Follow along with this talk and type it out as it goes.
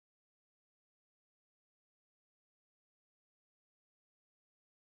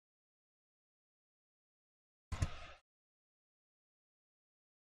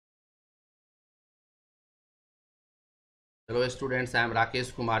Hello students, I am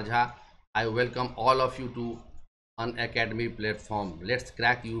Rakesh Kumar Jha. I welcome all of you to Unacademy platform. Let's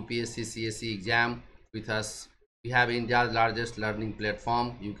crack UPSC CSE exam with us. We have India's largest learning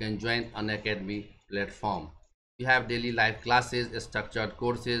platform. You can join Unacademy platform. We have daily live classes, structured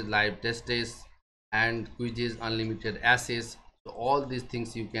courses, live tests, and quizzes, unlimited access. So all these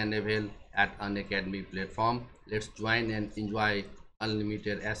things you can avail at Unacademy platform. Let's join and enjoy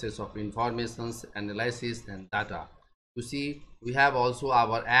unlimited access of informations, analysis, and data. You see, we have also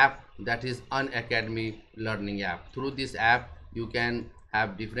our app, that is Unacademy learning app. Through this app you can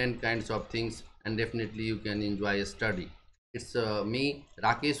have different kinds of things and definitely you can enjoy a study. It's me,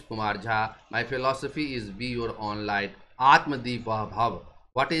 Rakesh Kumar Jha. My philosophy is be your own light. Atmadeepa Bhav.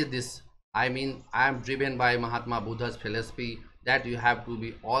 What is this? I mean, I am driven by Mahatma Buddha's philosophy that you have to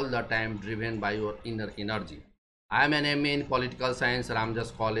be all the time driven by your inner energy. I am an MA in Political Science,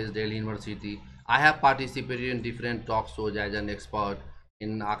 Ramjas College, Delhi University. I have participated in different talk shows as an expert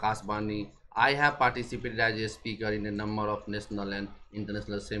in Akashvani. I have participated as a speaker in a number of national and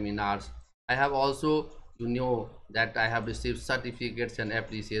international seminars. I have also, that I have received certificates and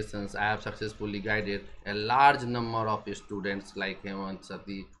appreciations. I have successfully guided a large number of students like Hemant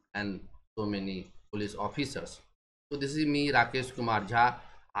Sati and so many police officers. So this is me, Rakesh Kumar Jha.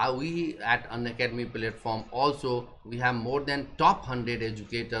 We at Unacademy platform also we have more than top 100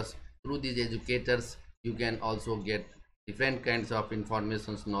 educators. Through these educators you can also get different kinds of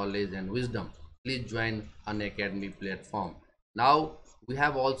informations, knowledge and wisdom. Please join Unacademy platform. Now we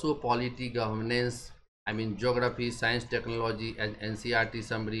have also polity, governance, I mean geography, science, technology and NCRT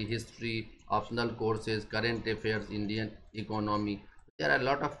summary, history, optional courses, current affairs, Indian economy. There are a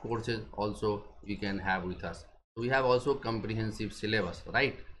lot of courses also we can have with us. We have also comprehensive syllabus,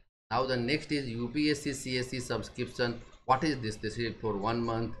 right? Now the next is UPSC CSE subscription. What is this? This is for 1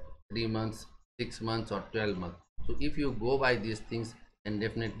 month, 3 months, 6 months or 12 months. So if you go by these things, then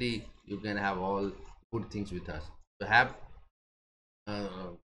definitely you can have all good things with us. So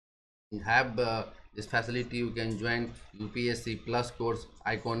uh, this facility. You can join UPSC plus course,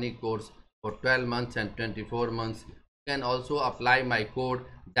 iconic course for 12 months and 24 months. You can also apply my code,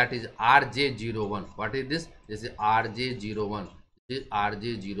 that is RJ01. What is this? This is RJ01. This is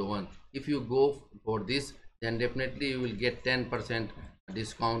RJ01. If you go for this, then definitely you will get 10%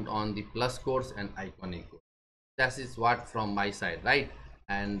 discount on the plus course and iconic course. That is what from my side, right?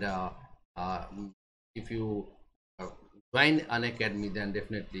 And uh, if you uh, join Unacademy, then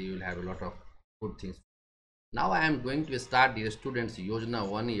definitely you will have a lot of good things. Now I am going to start the students Yojana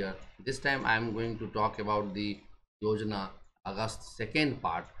 1 year. This time I am going to talk about the Yojana August second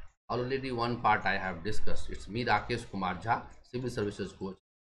part. Already one part I have discussed. It's me, Rakesh Kumar Jha, civil services coach,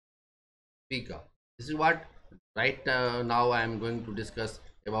 speaker. This is what right now I am going to discuss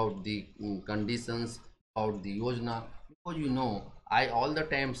about the conditions about the Yojana, because I all the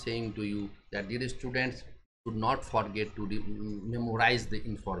time saying to you that dear students should not forget to memorize the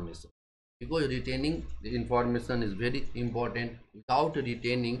information, because retaining the information is very important. Without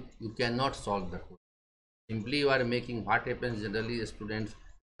retaining you cannot solve the question. Simply you are making what happens generally, students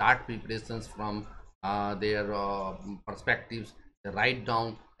start preparations from their perspectives, they write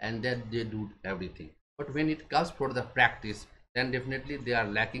down and then they do everything. But when it comes for the practice, then definitely they are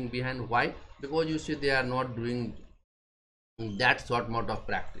lacking behind. Why? Because you see they are not doing that sort amount of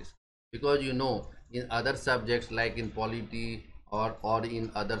practice. Because in other subjects like in polity or in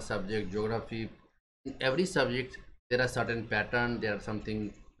other subject geography, in every subject there are certain pattern, there are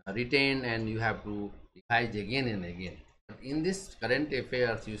something retained and you have to revise again and again. But in this current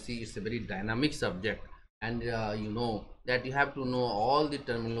affairs, you see it's a very dynamic subject, and you know that you have to know all the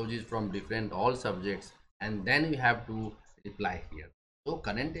terminologies from different all subjects, and then you have to reply here. So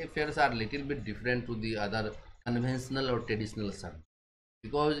current affairs are little bit different to the other conventional or traditional subject,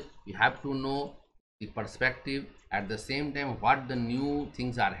 because you have to know the perspective, at the same time what the new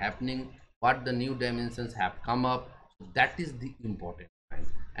things are happening, what the new dimensions have come up. So that is the important point.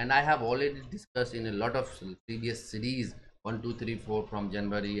 And I have already discussed in a lot of previous series 1 2 3 4 from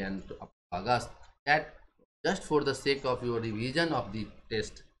January and to up to August, that just for the sake of your revision of the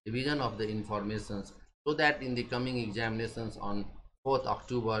test, revision of the informations, so that in the coming examinations on 4th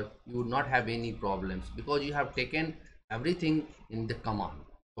October you would not have any problems, because you have taken everything in the command.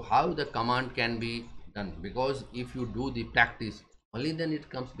 So how the command can be done? Because if you do the practice, only then it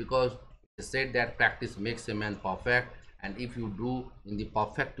comes, because it said that practice makes a man perfect, and if you do in the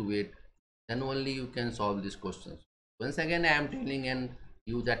perfect way, then only you can solve these questions. Once again I am telling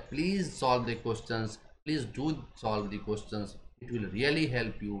you that please solve the questions, please do solve the questions. It will really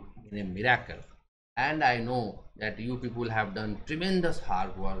help you in a miracle. And I know that you people have done tremendous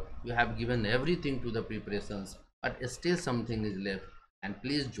hard work, you have given everything to the preparations. but still something is left. And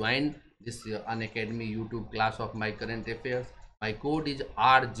please join this Unacademy YouTube class of my current affairs. My code is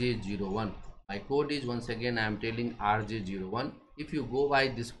RJ01. My code is, once again I am telling, RJ01. If you go by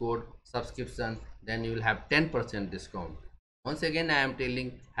this code subscription, then you will have 10% discount. Once again I am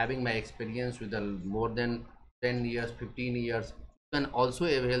telling, having my experience with more than 10 years, 15 years, you can also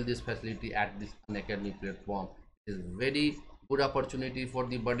avail this facility at this Unacademy platform. It is very good opportunity for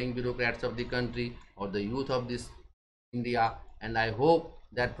the budding bureaucrats of the country or the youth of this India. And I hope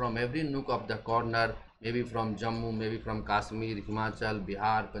that from every nook of the corner, maybe from Jammu, maybe from Kashmir, Himachal,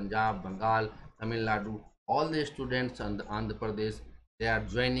 Bihar, Punjab, Bengal, Tamil Nadu, all the students on the Andhra Pradesh, they are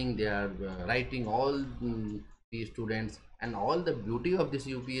joining, they are writing, all the students. And all the beauty of this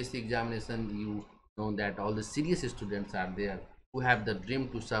UPSC examination, you know that all the serious students are there who have the dream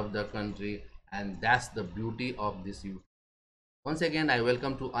to serve the country, and that's the beauty of this youth. Once again, I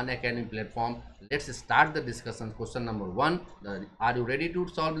welcome to Unacademy platform. Let's start the discussion. Question number one. Are you ready to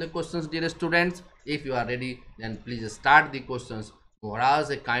solve the questions, dear students? If you are ready, then please start the questions. Whereas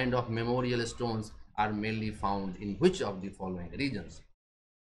a kind of memorial stones are mainly found in which of the following regions?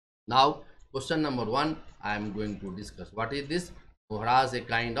 Now, question number one, I am going to discuss. What is this? Whereas a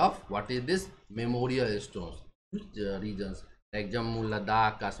kind of, what is this? Memorial stones. Which regions? Like Jammu,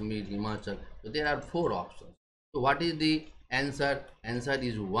 Ladakh, Kashmir, Himachal. So there are four options. So what is the answer? Answer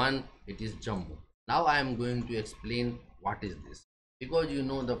is one. It is Jammu. Now I am going to explain what is this. Because you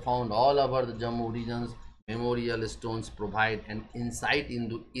know the found all over the Jammu regions, memorial stones provide an insight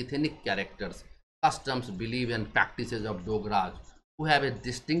into ethnic characters, customs, beliefs and practices of Dograj, who have a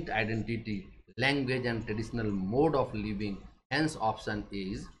distinct identity, language and traditional mode of living. Hence option A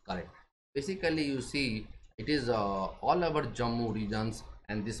is correct. Basically you see it is all over Jammu regions,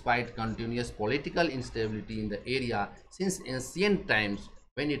 and despite continuous political instability in the area since ancient times,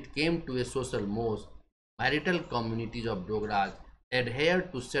 when it came to a social mores, marital communities of Dograj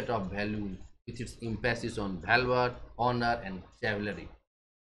adhered to set of values with its emphasis on valor, honor and chivalry.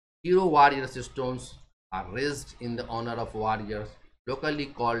 Hero warriors stones are raised in the honor of warriors, locally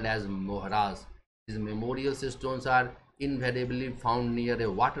called as mohras. These memorial stones are invariably found near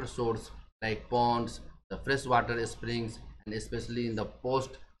a water source like ponds, the freshwater springs, and especially in the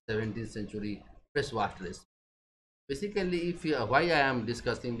post 17th century freshwater springs. Basically, if you, why I am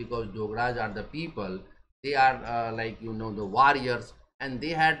discussing, because Dograj are the people, they are like you know the warriors, and they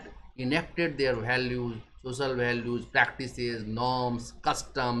had enacted their values, social values, practices, norms,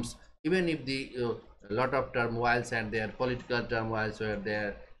 customs. Even if the a lot of turmoils and their political turmoils were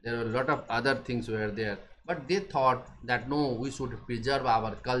there were a lot of other things were there, but they thought that no, we should preserve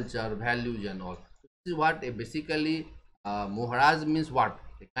our culture, values and all. This is what basically Muharaj means, what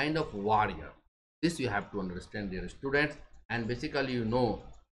a kind of warrior. This you have to understand, dear students. And basically you know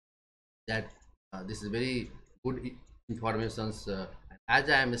that this is very good informations, as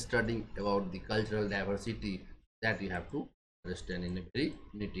I am studying about the cultural diversity, that you have to understand in a very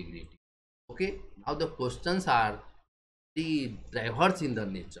nitty gritty. Okay, now the questions are the diverse in the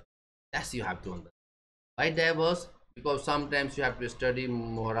nature. That's you have to understand. Why diverse? Because sometimes you have to study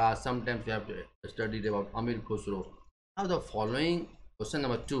Mohra, sometimes you have to study about Amir Khusro. Now the following question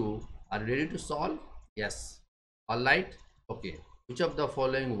number two, are you ready to solve? Yes. All right. Okay. Which of the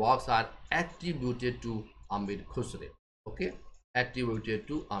following works are attributed to Amir Khusro? Okay. Attributed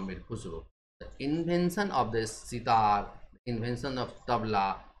to Amir Khusro. The invention of the sitar, invention of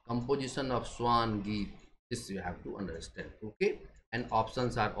tabla, composition of swan geet. This you have to understand. Okay. And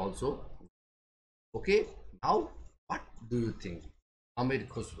options are also okay. Now, what do you think? Amir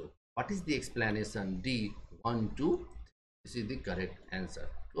Khusro. What is the explanation? D 1, 2. This is the correct answer.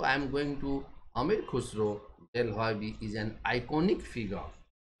 So I am going to Amir Khusro Delhavi is an iconic figure.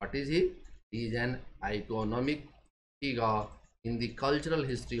 What is he? He is an iconic figure in the cultural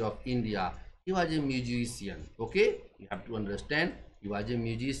history of India. He was a musician. Okay, you have to understand. He was a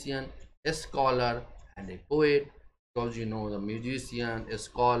musician, a scholar, and a poet. Because you know the musician, a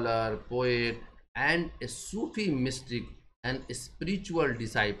scholar, poet, and a Sufi mystic and a spiritual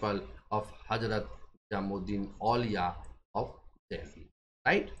disciple of Hazrat Jamuddin Aulia of Delhi.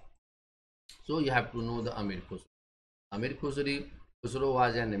 Right? So you have to know the Amir Khusro. Amir Khusro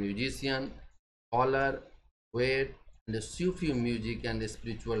was a musician, scholar, poet, and a Sufi music and a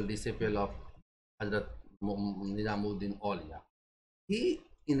spiritual disciple of Hazrat Nizamuddin Aulia. He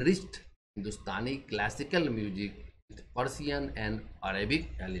enriched Hindustani classical music with Persian and Arabic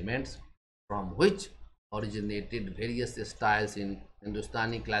elements, from which originated various styles in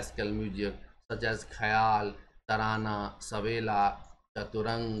Hindustani classical music such as Khayal, Tarana, Savela,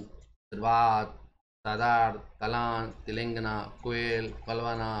 Chaturang, Sirvat, Sadar, Kalan, Telangana, Koel,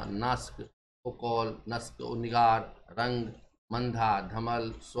 Palwana, Nask, Okol, Nask, Nigar, Rang, Mandha,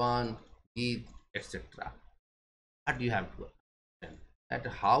 Dhamal, Swan, Geet, etc. What do you have to understand? That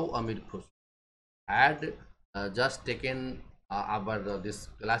how Amir Khusro had just taken our this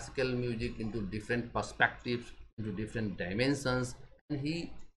classical music into different perspectives, into different dimensions, and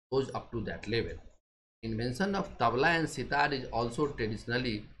he goes up to that level. Invention of tabla and sitar is also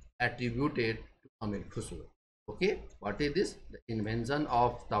traditionally attributed to Amir Khusro. Okay, what is this? The invention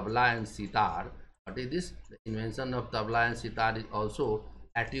of tabla and sitar. What is this? The invention of tabla and sitar is also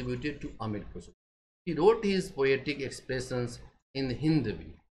attributed to Amir Khusro. He wrote his poetic expressions in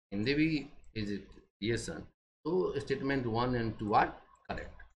Hindi. Hindi is a creation. So statement 1 and 2 are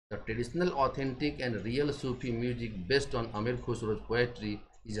correct. The traditional, authentic and real Sufi music based on Amir Khusro's poetry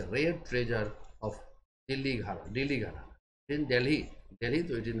is a rare treasure of Delhi Ghara. In Delhi so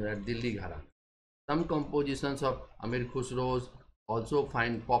it is Delhi Ghara. Some compositions of Amir Khusro's also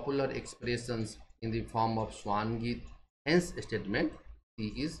find popular expressions in the form of Swangeet. Hence statement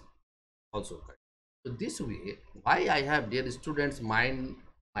C is also correct. So this way, why I have, dear students, mind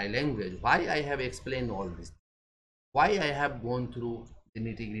my language, why I have explained all this, why I have gone through the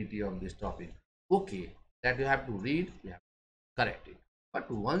nitty-gritty of this topic. Okay, that you have to read, you have to correct it.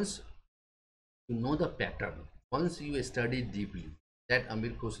 But once you know the pattern, once you study deeply that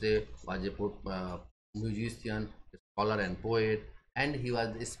Amir Khusro was a musician, a scholar and poet, and he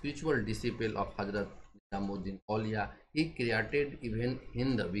was a spiritual disciple of Hazrat Nizamuddin Aulia. He created even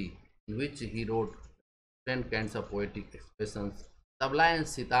Hindavi, in which he wrote different kinds of poetic expressions. Tabla and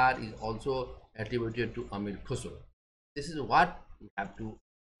sitar is also attributed to Amir Khusro. This is what you have to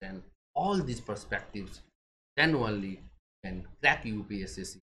understand all these perspectives. Then only you can crack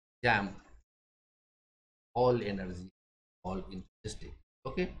UPSC exam, all energy, all interesting.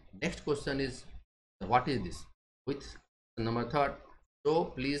 Okay, next question is what is this? With number third. So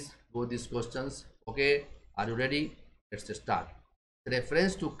please go these questions. Okay, are you ready? Let's start.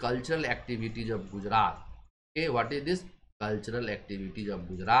 Reference to cultural activities of Gujarat. Okay, what is this? Cultural activities of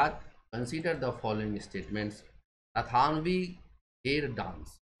Gujarat. Consider the following statements. Rathanvi Gher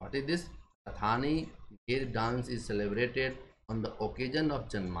dance. What is this? Rathani Gher dance is celebrated on the occasion of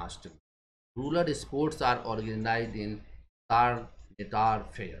Janmashtami. Rural sports are organized in Tar Netar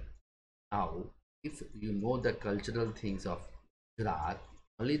Fair. Now, if you know the cultural things of Gujarat,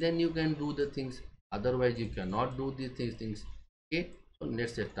 only then you can do the things. Otherwise, you cannot do these things. Okay, so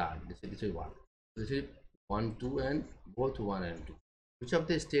let's start. This is what. This is 1, 2, and both 1 and 2. Which of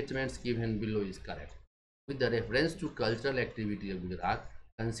the statements given below is correct? With the reference to cultural activity of Gujarat,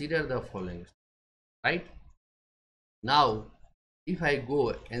 consider the following. Right? Now, if I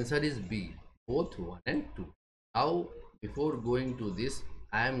go, answer is B, both 1 and 2. Now, before going to this,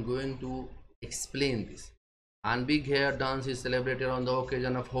 I am going to explain this. Big hair dance is celebrated on the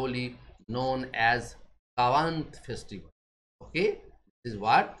occasion of Holi, known as Kavant festival. Okay, this is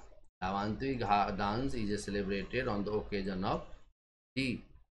what Kavanti dance is celebrated on the occasion of Holi,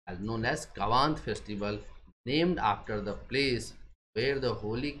 as known as Kavant festival, named after the place where the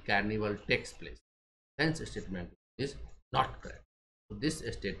Holi carnival takes place. Hence, statement is not correct. So this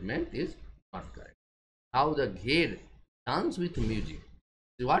statement is not correct. Now the Gher dance with music.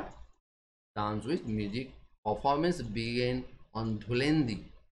 See what? Dance with music. Performance began on Dhulendi.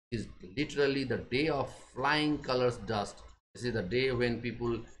 Is literally the day of flying colors dust. This is the day when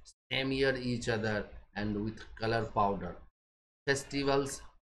people smear each other and with color powder. Festivals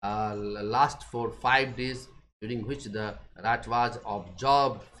last for 5 days, during which the Rajwas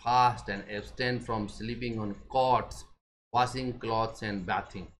observed fast and abstain from sleeping on cots, washing clothes and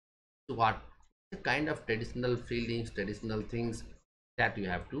bathing. So what the kind of traditional feelings, traditional things that you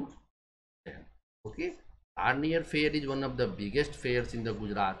have to understand. Okay, Tarnier Fair is one of the biggest fairs in the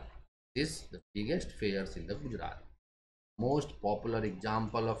Gujarat. This the biggest fairs in the Gujarat. Most popular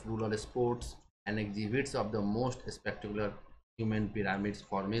example of rural sports and exhibits of the most spectacular human pyramids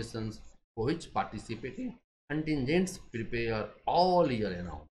formations for which participating contingents prepare all year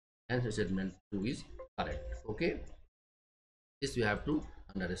round. Hence statement 2 is correct. Okay, this you have to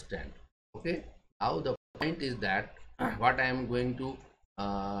understand. Okay, now the point is that what I am going to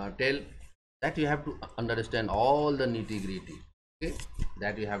tell, that you have to understand all the nitty gritty. Okay,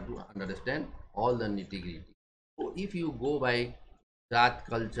 that you have to understand all the nitty gritty. So if you go by that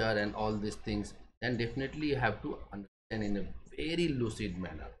culture and all these things, then definitely you have to understand in a very lucid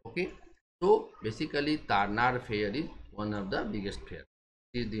manner. Okay, so basically Tarnar fair is one of the biggest fair.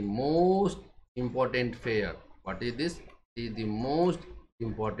 It is the most important fair. What is this? It is the most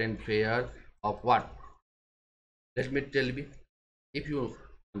important fair of what? Let me tell you. If you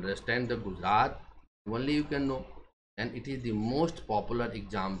understand the Gujarat, only you can know. And it is the most popular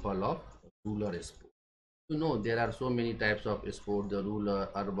example of rural sport. You know, there are so many types of sport, the rural,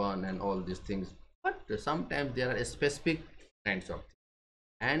 urban, and all these things. But sometimes there are specific kinds of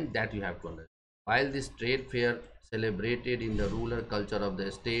things, and that you have to understand. While this trade fair celebrated in the rural culture of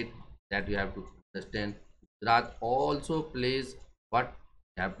the state, that you have to understand, Gujarat also plays what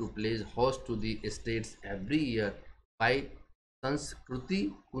you have to place host to the states every year by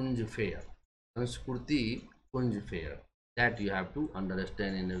Sanskriti Kunj Fair. Sanskriti Kunj Fair. That you have to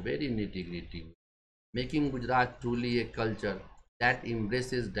understand in a very nitty gritty way, making Gujarat truly a culture that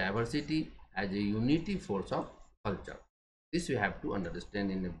embraces diversity as a unity force of culture. This you have to understand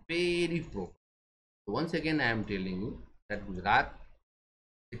in a very proper. So once again, I am telling you that Gujarat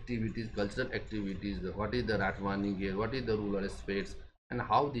activities, cultural activities, what is the Ratwani gear, what is the rural spirits, and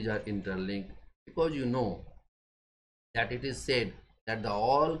how these are interlinked. Because you know that it is said that the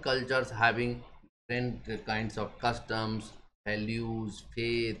all cultures having different kinds of customs, values,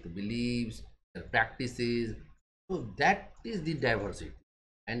 faith, beliefs, their practices. So that is the diversity,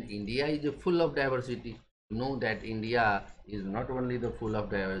 and India is full of diversity. You know that India is not only the full of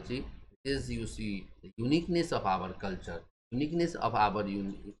diversity, it is, you see, the uniqueness of our culture, uniqueness of our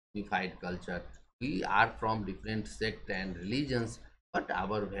unified culture. We are from different sect and religions, but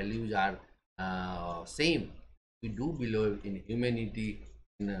our values are same. We do believe in humanity,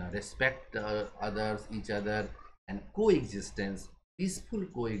 in respect others, each other, and coexistence, peaceful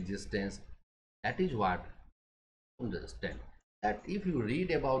coexistence. That is what understand. That if you read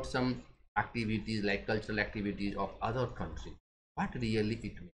about some activities like cultural activities of other countries, what really it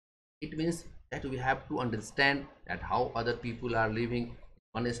means? It means that we have to understand that how other people are living in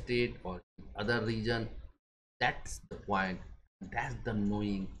one state or in other region. That's the point. That's the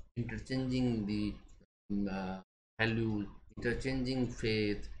knowing, interchanging the uh, values, interchanging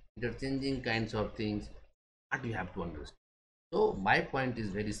faith, interchanging kinds of things. What you have to understand. So my point is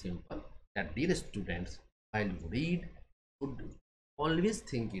very simple, that dear students, while you read, should always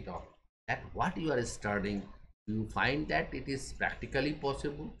think it out, that what you are studying, do you find that it is practically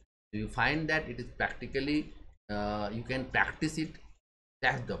possible? Do you find that it is practically you can practice it?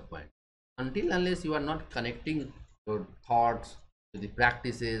 That's the point. Until unless you are not connecting your thoughts to the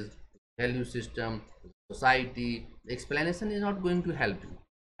practices, value system, society, the explanation is not going to help you.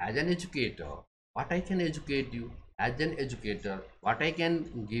 As an educator, what I can educate you, as an educator, what I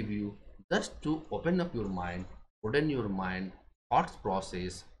can give you, just to open up your mind, broaden your mind, thoughts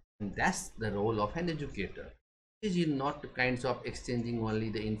process, and that's the role of an educator. It is not kinds of exchanging only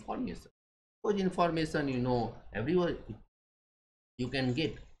the information. Because information, you know, everywhere you can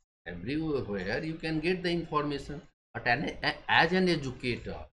get, everywhere you can get the information, but as an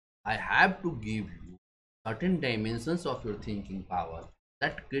educator, I have to give you certain dimensions of your thinking power.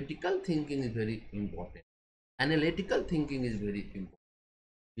 That critical thinking is very important, analytical thinking is very important.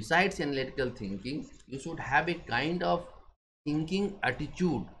 Besides analytical thinking, you should have a kind of thinking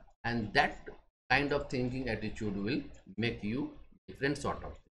attitude, and that kind of thinking attitude will make you different sort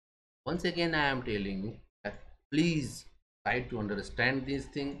of. Once again, I am telling you that please try to understand this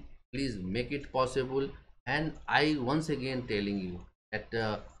thing. Please make it possible. And I once again telling you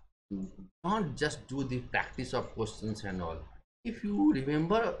that not just do the practice of questions and all. If you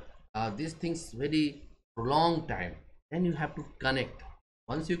remember these things very prolonged time, then you have to connect.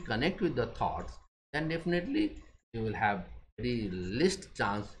 Once you connect with the thoughts, then definitely you will have very least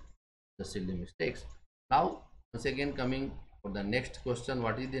chance the silly mistakes. Now, once again, coming for the next question.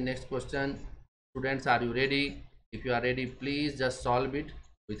 What is the next question? Students, are you ready? If you are ready, please just solve it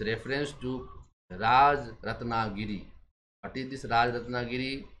with reference to Raj Ratnagiri. What is this Raj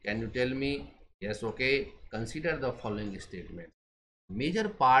Ratnagiri? Can you tell me? Yes, okay. Consider the following statement. Major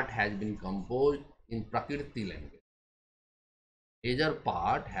part has been composed in Prakriti language. Major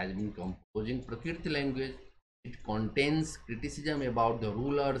part has been composed in Prakriti language. It contains criticism about the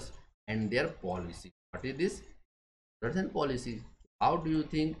rulers and their policy. What is this? Present policies. How do you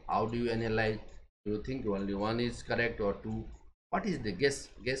think? How do you analyze? Do you think only one is correct or two? What is the guess?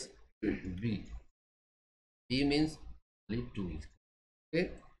 Guess B. B means only two is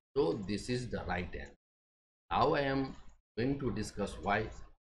correct. Okay. So this is the right answer. Now I am going to discuss why.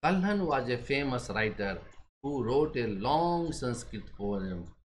 Kalhan was a famous writer who wrote a long Sanskrit poem,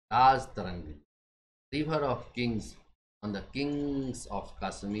 Raj Tarangi, River of Kings, on the kings of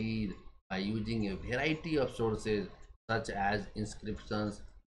Kashmir by using a variety of sources such as inscriptions,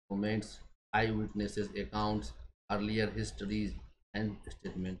 documents, eyewitnesses accounts, earlier histories, and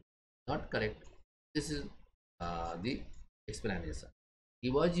statements. Not correct. This is the explanation. He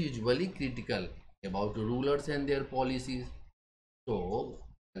was usually critical about rulers and their policies. So,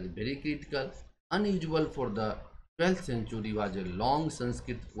 very critical. Unusual for the 12th century was a long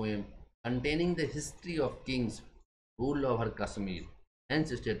Sanskrit poem containing the history of kings rule over Kashmir.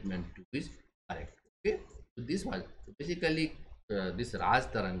 Hence, statement 2 is correct. Okay, so this was basically this Raj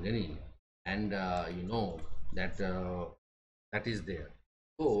Tarangani, and that that is there.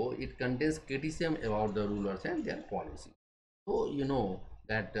 So it contains criticism about the rulers and their policy. So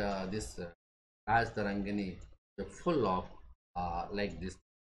that this Raj Tarangani is full of like this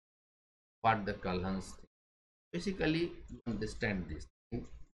what the Kalhans think. Basically, you understand this thing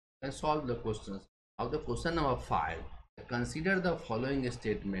and solve the questions. Now the question number 5. Consider the following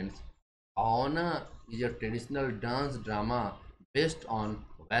statements. Aona is a traditional dance drama based on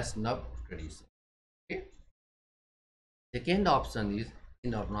Vaishnav tradition. Okay. Second option is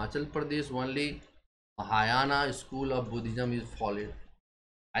in Arunachal Pradesh only Mahayana school of Buddhism is followed.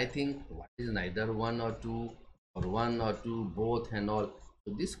 I think what is neither one or two, both and all.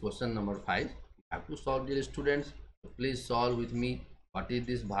 So this question number 5, you have to solve, dear students. So please solve with me. What is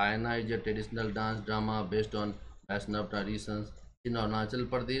this? Bhayana is a traditional dance drama based on Vaishnav traditions. In Arunachal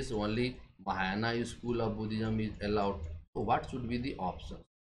Pradesh, only Mahayana school of Buddhism is allowed. So what should be the option?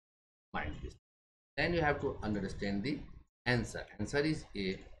 Mind this. Then you have to understand the answer. Answer is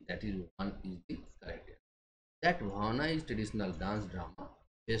A. That is 1 is the correct answer. That Bhavana is traditional dance drama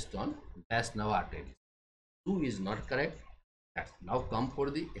based on Vaishnava tradition. 2 is not correct. That's now come for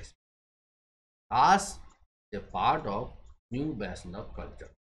the explanation. Ras is a part of new Vaishnava culture.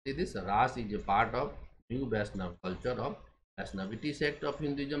 See this, Ras is a part of new Vaishnava culture of Vaishnavity sect of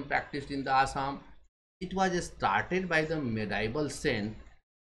Hinduism practiced in the Assam. It was started by the medieval saint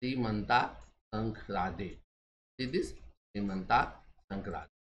Srimanta Sankrade. See this, Srimanta Sankrade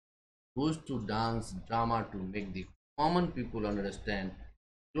used to dance drama to make the common people understand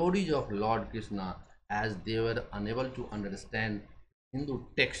glories of Lord Krishna, as they were unable to understand Hindu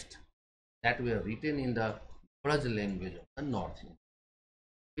texts that were written in the Braj language of the North India.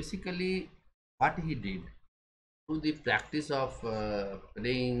 Basically, what he did through the practice of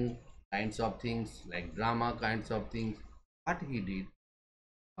playing kinds of things like drama kinds of things, what he did,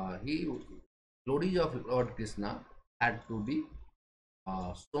 he glories of Lord Krishna had to be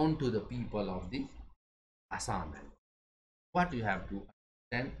shown to the people of the Assam. What you have to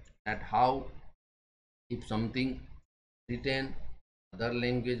understand that how if something written other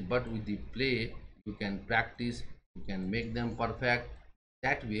language but with the play you can practice, you can make them perfect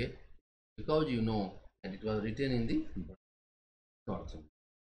that way, because you know that it was written in the North.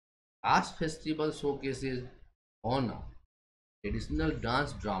 Last festival showcases Honor, traditional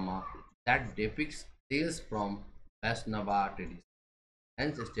dance drama that depicts tales from Vaishnava tradition.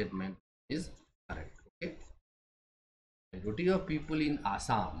 Hence statement is correct. Okay. Majority of people in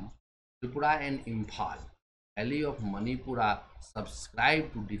Assam, Tripura and Imphal, Valley of Manipura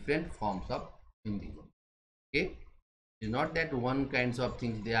subscribe to different forms of Hinduism. Okay, it's not that one kinds of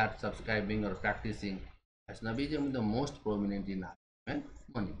things they are subscribing or practicing. Vaishnavism is the most prominent in Assam and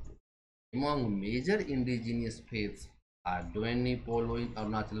Manipur. Among major indigenous faiths are Dwani Polo in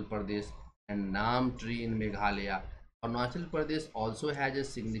Arunachal Pradesh and Nam Tree in Meghalaya. Arunachal Pradesh also has a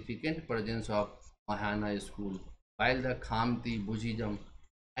significant presence of Mahayana school, while the Khamti Buddhism,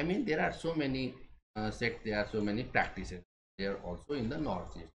 I mean, there are so many sects, there are so many practices. They are also in the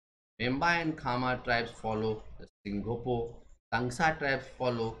northeast. Memba and Khama tribes follow the Singhopo. Tangsa tribes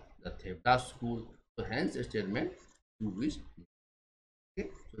follow the Thevda school. So hence statement 2 is okay.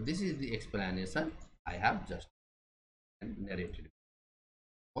 So this is the explanation I have just narrated.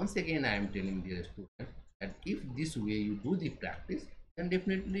 Once again, I am telling the students that if this way you do the practice, then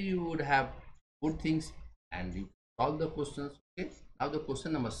definitely you would have good things and you solve the questions. Okay. Now the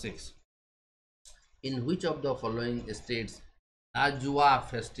question number 6. In which of the following states Najwa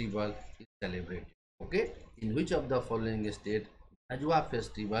festival is celebrated? Okay. In which of the following state Najwa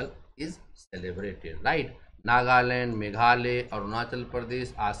festival is celebrated? Right. Nagaland, Meghalaya, Arunachal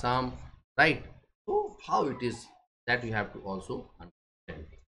Pradesh, Assam. Right. So how it is that you have to also understand.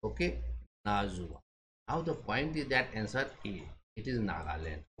 Okay. Najwa. Now the point is that answer A. It is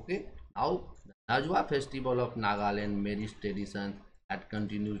Nagaland. Okay. Now the Najwa festival of Nagaland marriage tradition that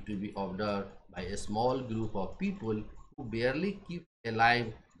continues to be observed by a small group of people who barely keep alive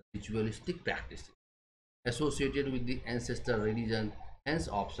the ritualistic practices associated with the ancestor religion. Hence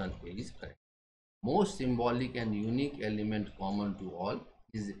option A is correct. Most symbolic and unique element common to all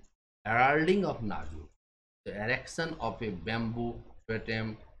is heralding of Naju, the erection of a bamboo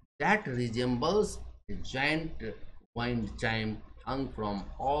totem that resembles a giant wind chime hung from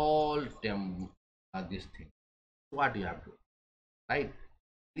all this thing. What you have to, right?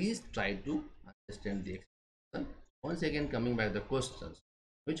 Please try to understand the explanation. Once again, coming back the questions.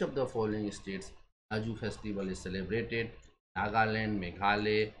 Which of the following states Naju festival is celebrated? Nagaland,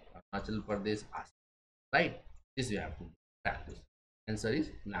 Meghalaya, Arunachal Pradesh, Assam. Right? This you have to practice. Answer is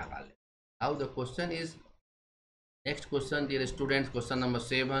Nagaland. Now the question is, next question, dear students, question number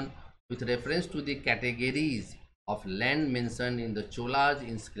 7. With reference to the categories of land mentioned in the Chola's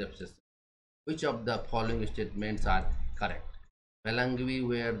inscriptions, which of the following statements are correct? Pelangvi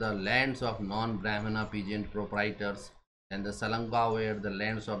were the lands of non-Brahmana peasant proprietors, and the Salanga were the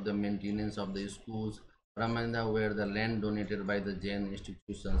lands of the maintenance of the schools. Brahmana were the land donated by the Jain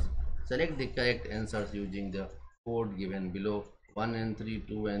institutions. Select the correct answers using the code given below. 1 and 3,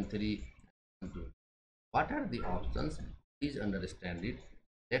 2 and 3, and 2. What are the options? Please understand it.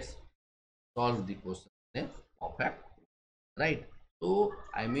 Let's solve the question in a perfect, right? So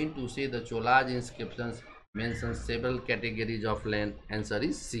I mean to say the Chola's inscriptions mention several categories of land. Answer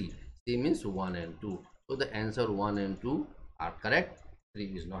is C. C means 1 and 2. So the answer 1 and 2 are correct. 3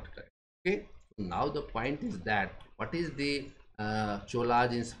 is not correct. Okay. So now the point is that what is the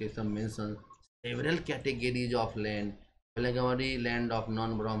Chola's inscription mentions several categories of land. Polygamy land of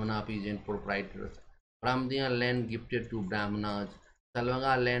non-Brahmana peasant proprietors. Brahmaniya land gifted to Brahmanas.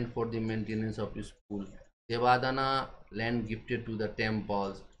 Salvanga land for the maintenance of school. Devadana land gifted to the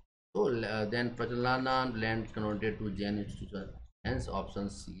temples. So then Prachalana land converted to Jain institution. Hence option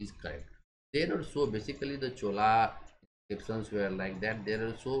C is correct. There are so basically the Chola inscriptions were like that. There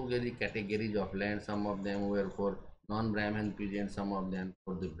are so many categories of land. Some of them were for non-Brahmin peasants, some of them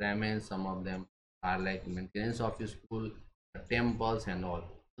for the Brahmins, some of them are like maintenance of school, temples and all.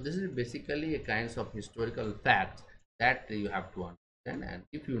 So this is basically a kinds of historical facts that you have to understand, and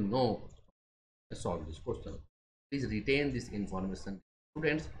if you know, solve this question. Please retain this information,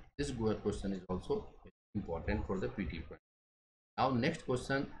 students. This question is also important for the PT. Now next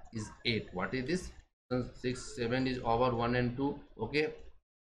question is 8. What is this? 6, 7 is over, 1 and 2. Okay,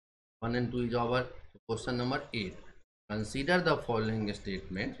 1 and 2 is over. Question number 8. Consider the following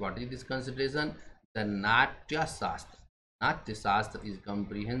statements. What is this consideration? The Natya Shastra. Natya Shastra is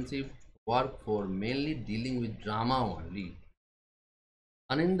comprehensive work for mainly dealing with drama only.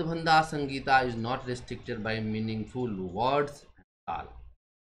 Anindabandha Sangita is not restricted by meaningful words and tal.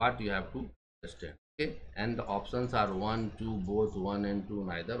 What you have to understand. Okay, and the options are 1, 2, both 1 and 2,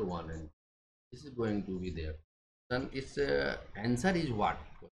 neither 1 and 2. This is going to be there. Then its answer is what?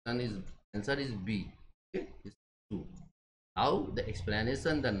 Question is answer is B. Okay, it's 2. Now the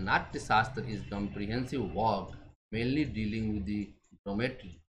explanation, the Natya Shastra is comprehensive work mainly dealing with the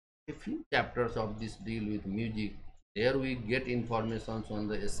geometry. A few chapters of this deal with music. There we get information on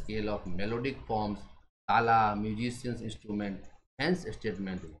the scale of melodic forms, tala, musician's instrument. Hence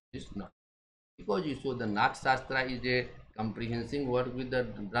statement is not. Because you saw the Natya Shastra is a comprehensive work with the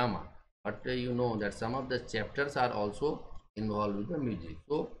drama. But you know that some of the chapters are also involved with the music.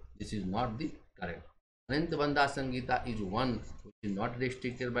 So this is not the correct. Anantavanda Sangita is one which is not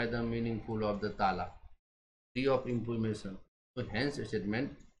restricted by the meaningful of the tala, free of information. So hence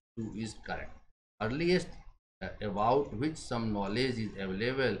statement 2 is correct. Earliest about which some knowledge is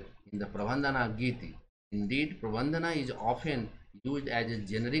available in the Prabandhana Giti. Indeed, Prabandhana is often used as a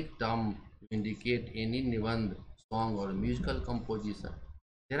generic term to indicate any Nibandh, song or musical composition.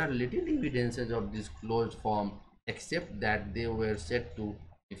 There are little evidences of this closed form except that they were said to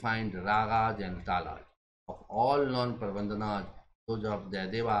define ragas and talas. Of all non-prabandhanas, those of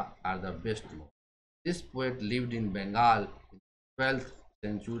Jayadeva are the best known. This poet lived in Bengal in the 12th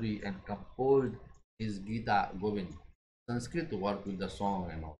century and composed his Gita Govind, Sanskrit work with the song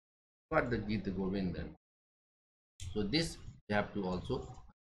and all. What the Gita Govind then? So this you have to also.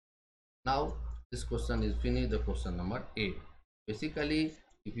 Now this question is finished. The question number 8. Basically,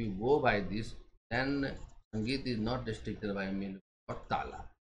 if you go by this, then Sangeet is not restricted by Mil or Tala.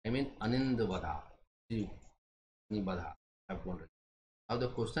 I mean Anindavadha. See, Anindavadha. Now the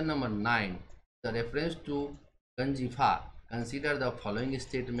question number 9. The reference to Ganjifa. Consider the following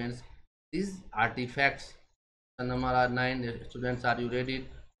statements. These artifacts. Number 9. Students, are you ready?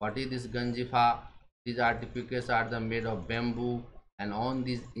 What is this Ganjifa? These artifacts are made of bamboo, and on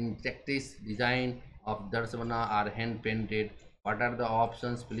this intricate design of Darsavana are hand painted. What are the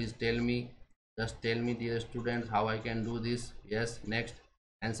options? Please tell me. Just tell me, dear students, how I can do this. Yes, next.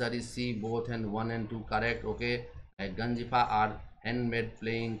 Answer is C, both and 1 and 2 correct. Okay. Ganjifa are handmade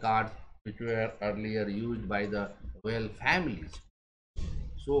playing cards which were earlier used by the royal families.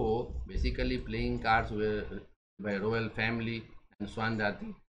 So basically playing cards were by royal family and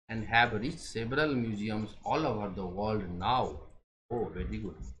Swandati and have reached several museums all over the world now. Oh, very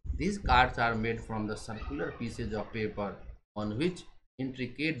good. These cards are made from the circular pieces of paper on which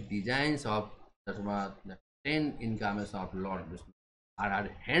intricate designs of the 10 incarnations of Lord Vishnu are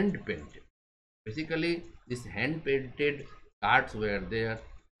hand painted. Basically, these hand painted cards were there.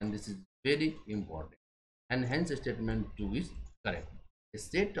 and this is very important, and hence statement 2 is correct. A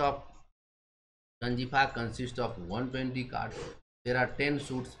set of Ganjifa consists of 120 cards. There are 10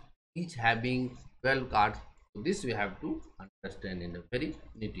 suits, each having 12 cards. So this we have to understand in a very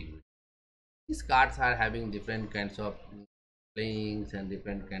nitty-gritty. These cards are having different kinds of playings and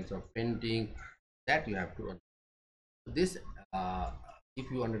different kinds of painting that you have to understand. This, uh,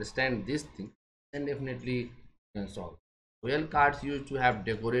 if you understand this thing, then definitely you can solve. Royal cards used to have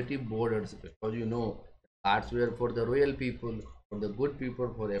decorative borders because cards were for the royal people, for the good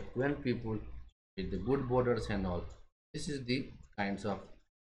people, for affluent people, with the good borders and all. This is the kinds of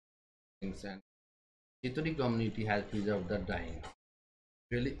things, and Chituri community has preserved the dying.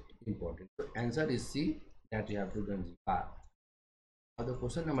 Really important. So answer is C, that you have to Ganji. Now the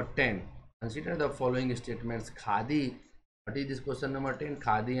question number 10. Consider the following statements. Khadi. What is this question number 10?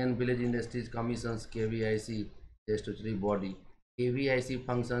 Khadi and Village Industries Commissions KVIC, the statutory body. KVIC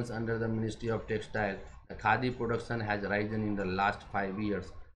functions under the Ministry of Textile. The Khadi production has risen in the last 5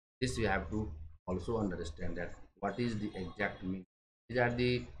 years. This you have to also understand that what is the exact meaning. These are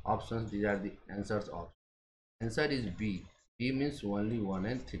the options. These are the answers of. Answer is B. B means only 1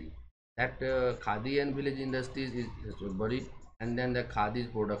 and 3. That Khadi and Village Industries is body, and then the Khadi's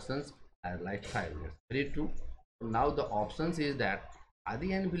productions are like 5 years. Very true. So now the options is that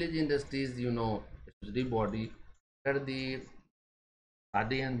Khadi and Village Industries, is the body under the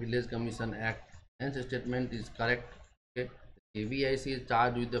Khadi and Village Commission Act. Hence statement is correct. Okay. KVIC is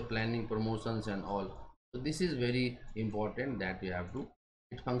charged with the planning, promotions and all. So this is very important that you have to.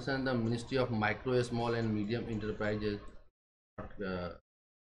 It functions the Ministry of Micro, Small and Medium Enterprises, uh,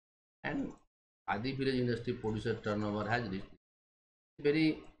 and Adi Village Industry producer turnover has reached.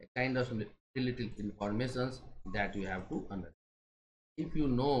 Very kind of little informations that you have to understand. If you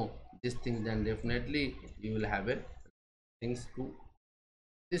know this thing, then definitely you will have a things to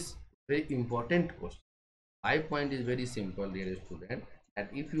this very important question. My point is very simple, dear student, that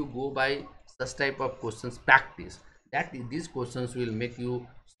if you go by such type of questions practice, that these questions will make you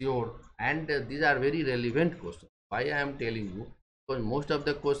sure, and these are very relevant questions. Why I am telling you? Because most of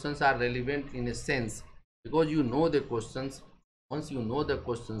the questions are relevant in a sense, because you know the questions. Once you know the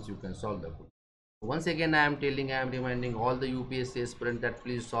questions, you can solve the question. Once again, I am reminding all the UPSC aspirants that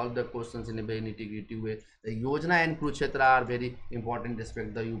please solve the questions in a very nitty-gritty way. The Yojana and Kurukshetra are very important aspect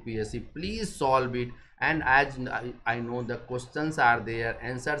of the UPSC. Please solve it. And as I know, the questions are there,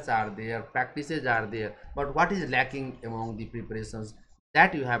 answers are there, practices are there. But what is lacking among the preparations?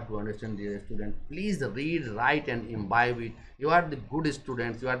 That you have to understand, dear student. Please read, write and imbibe it. You are the good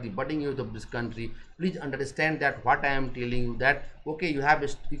students, you are the budding youth of this country. Please understand that what I am telling you, that okay, you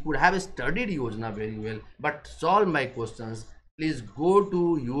could have studied Yojana very well, but solve my questions. Please go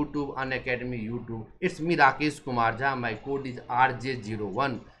to YouTube, Unacademy YouTube. It's me, Rakesh Kumar Jha. My code is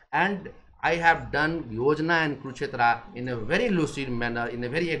RJ01, and I have done Yojana and Kurukshetra in a very lucid manner, in a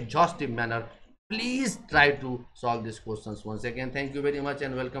very exhaustive manner. Please try to solve these questions. Once again, thank you very much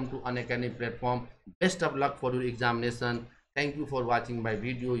and welcome to Unacademy platform. Best of luck for your examination. Thank you for watching my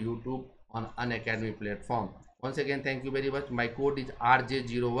video YouTube on Unacademy platform. Once again, thank you very much. My code is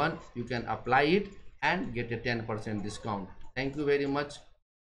RJ01. You can apply it and get a 10% discount. Thank you very much.